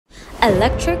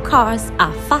Electric cars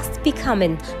are fast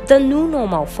becoming the new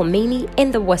normal for many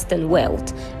in the Western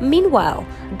world. Meanwhile,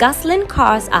 gasoline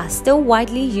cars are still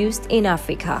widely used in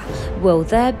Africa. Will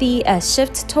there be a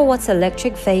shift towards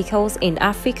electric vehicles in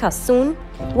Africa soon?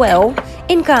 Well,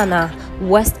 in Ghana,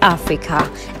 West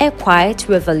Africa, a quiet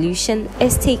revolution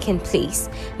is taking place.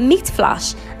 Meet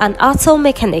Flash, an auto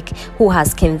mechanic who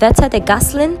has converted a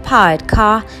gasoline-powered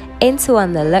car into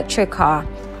an electric car.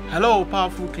 Hello,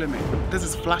 powerful Clement. This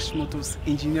is Flash Motors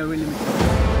Engineering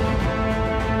Limited.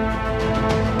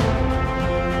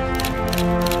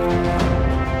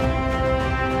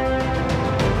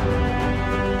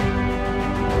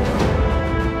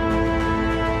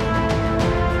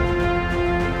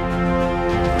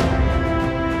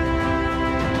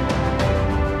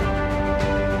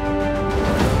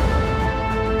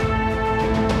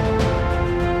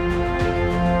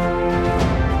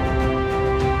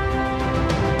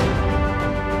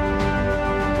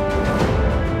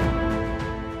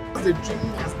 The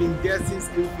dream has been there since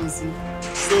infancy,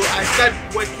 so I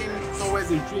started working towards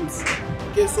the dreams.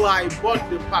 Okay, so I bought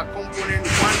the part component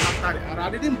one after the other. I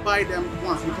didn't buy them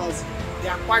once because they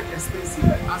are quite expensive,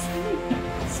 as you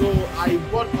know. So I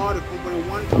bought all the components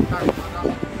one after the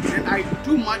other, and I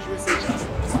do much research as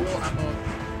well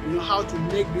about how to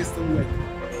make this thing work.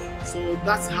 So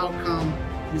that's how come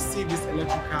you see this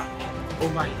electric car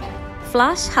over here.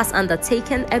 Flash has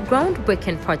undertaken a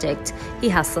groundbreaking project. He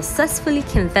has successfully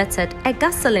converted a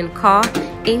gasoline car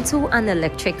into an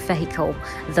electric vehicle,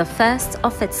 the first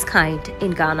of its kind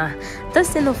in Ghana.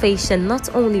 This innovation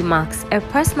not only marks a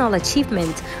personal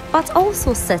achievement, but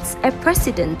also sets a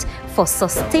precedent for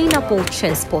sustainable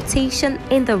transportation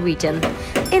in the region.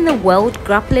 In a world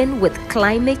grappling with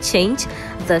climate change,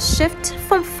 the shift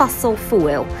from fossil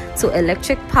fuel to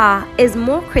electric power is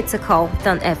more critical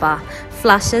than ever.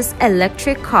 Flash's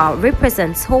electric car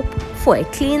represents hope for a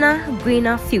cleaner,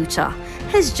 greener future.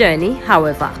 His journey,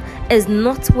 however, is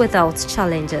not without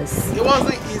challenges. It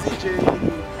wasn't an easy journey,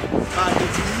 but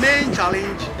the main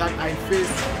challenge that I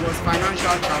faced was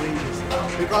financial challenges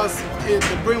because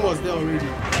the brain was there already.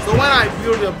 So when I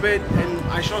built a bed and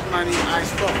I shot money, I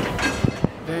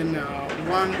stopped. Then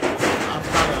one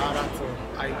after the other, so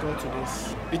I got to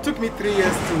this. It took me 3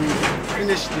 years to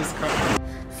finish this car.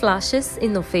 Flash's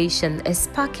innovation is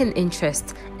sparking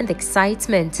interest and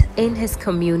excitement in his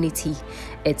community.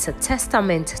 It's a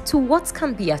testament to what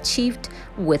can be achieved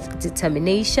with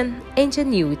determination,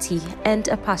 ingenuity, and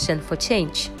a passion for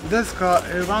change. This car,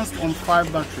 it runs on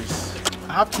 5 batteries.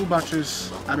 I have 2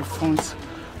 batteries at the front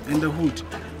in the hood,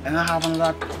 and I have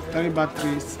another 3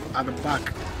 batteries at the back,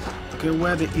 okay,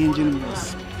 where the engine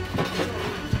was.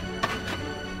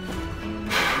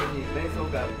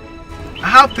 I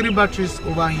have 3 batteries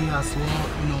over here as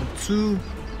well, 2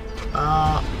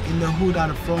 in the hood at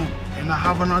the front, and I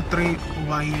have another 3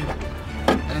 over here,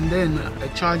 and then a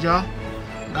charger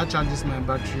that charges my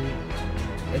battery,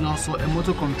 and also a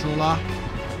motor controller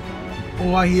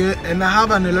over here, and I have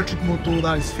an electric motor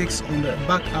that is fixed on the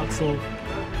back axle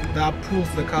that pulls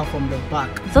the car from the back.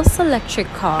 This electric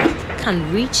car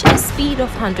can reach a speed of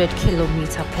 100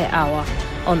 km per hour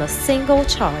on a single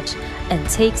charge and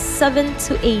takes 7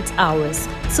 to 8 hours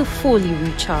to fully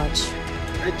recharge.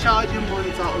 A charging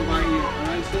monitor over here,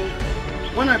 alright, so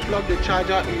when I plug the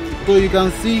charger in, so you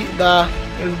can see that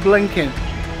it's blinking,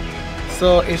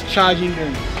 so it's charging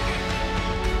them.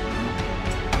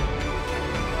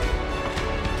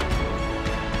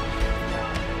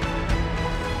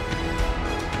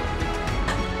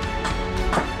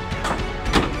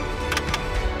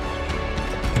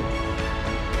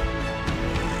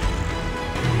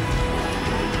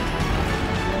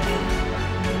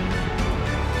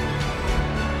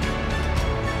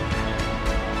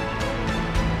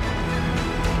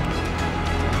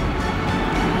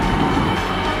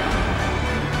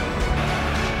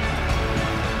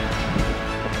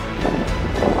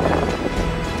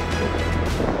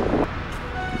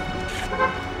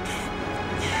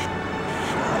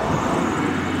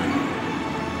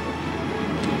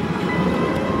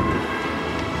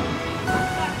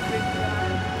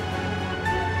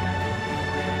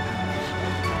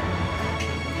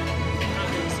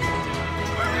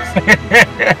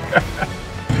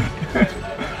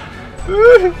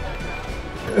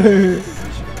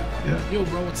 Yo,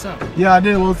 bro, what's up? Yeah, I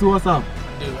did. What's up?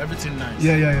 Dude, everything nice.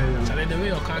 Yeah. So, like, the way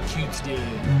your car cute today,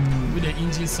 with the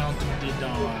engine sound today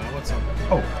down, what's up?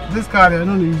 Oh, this car, I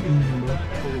don't use engine, bro.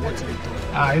 Oh, what did they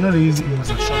talk? I know they use engine.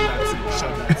 So, shut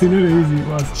that. You know they use it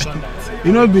once. Shut that.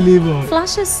 You don't believe it.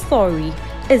 Flash's story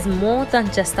is more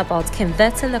than just about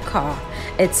converting a car.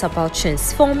 It's about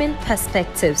transforming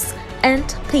perspectives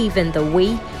and paving the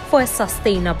way for a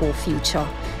sustainable future.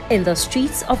 In the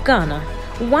streets of Ghana,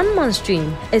 one man's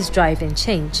dream is driving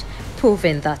change,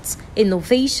 proving that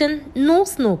innovation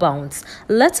knows no bounds.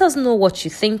 Let us know what you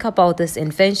think about this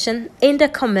invention in the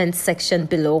comment section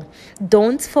below.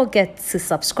 Don't forget to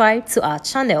subscribe to our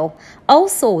channel.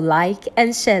 Also like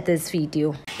and share this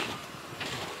video.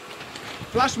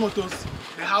 Flash Motors,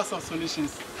 the house of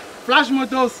solutions. Flash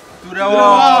Motors to the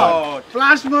world.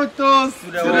 Flash Motors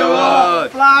to the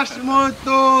world. Flash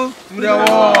Motors to the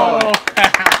world.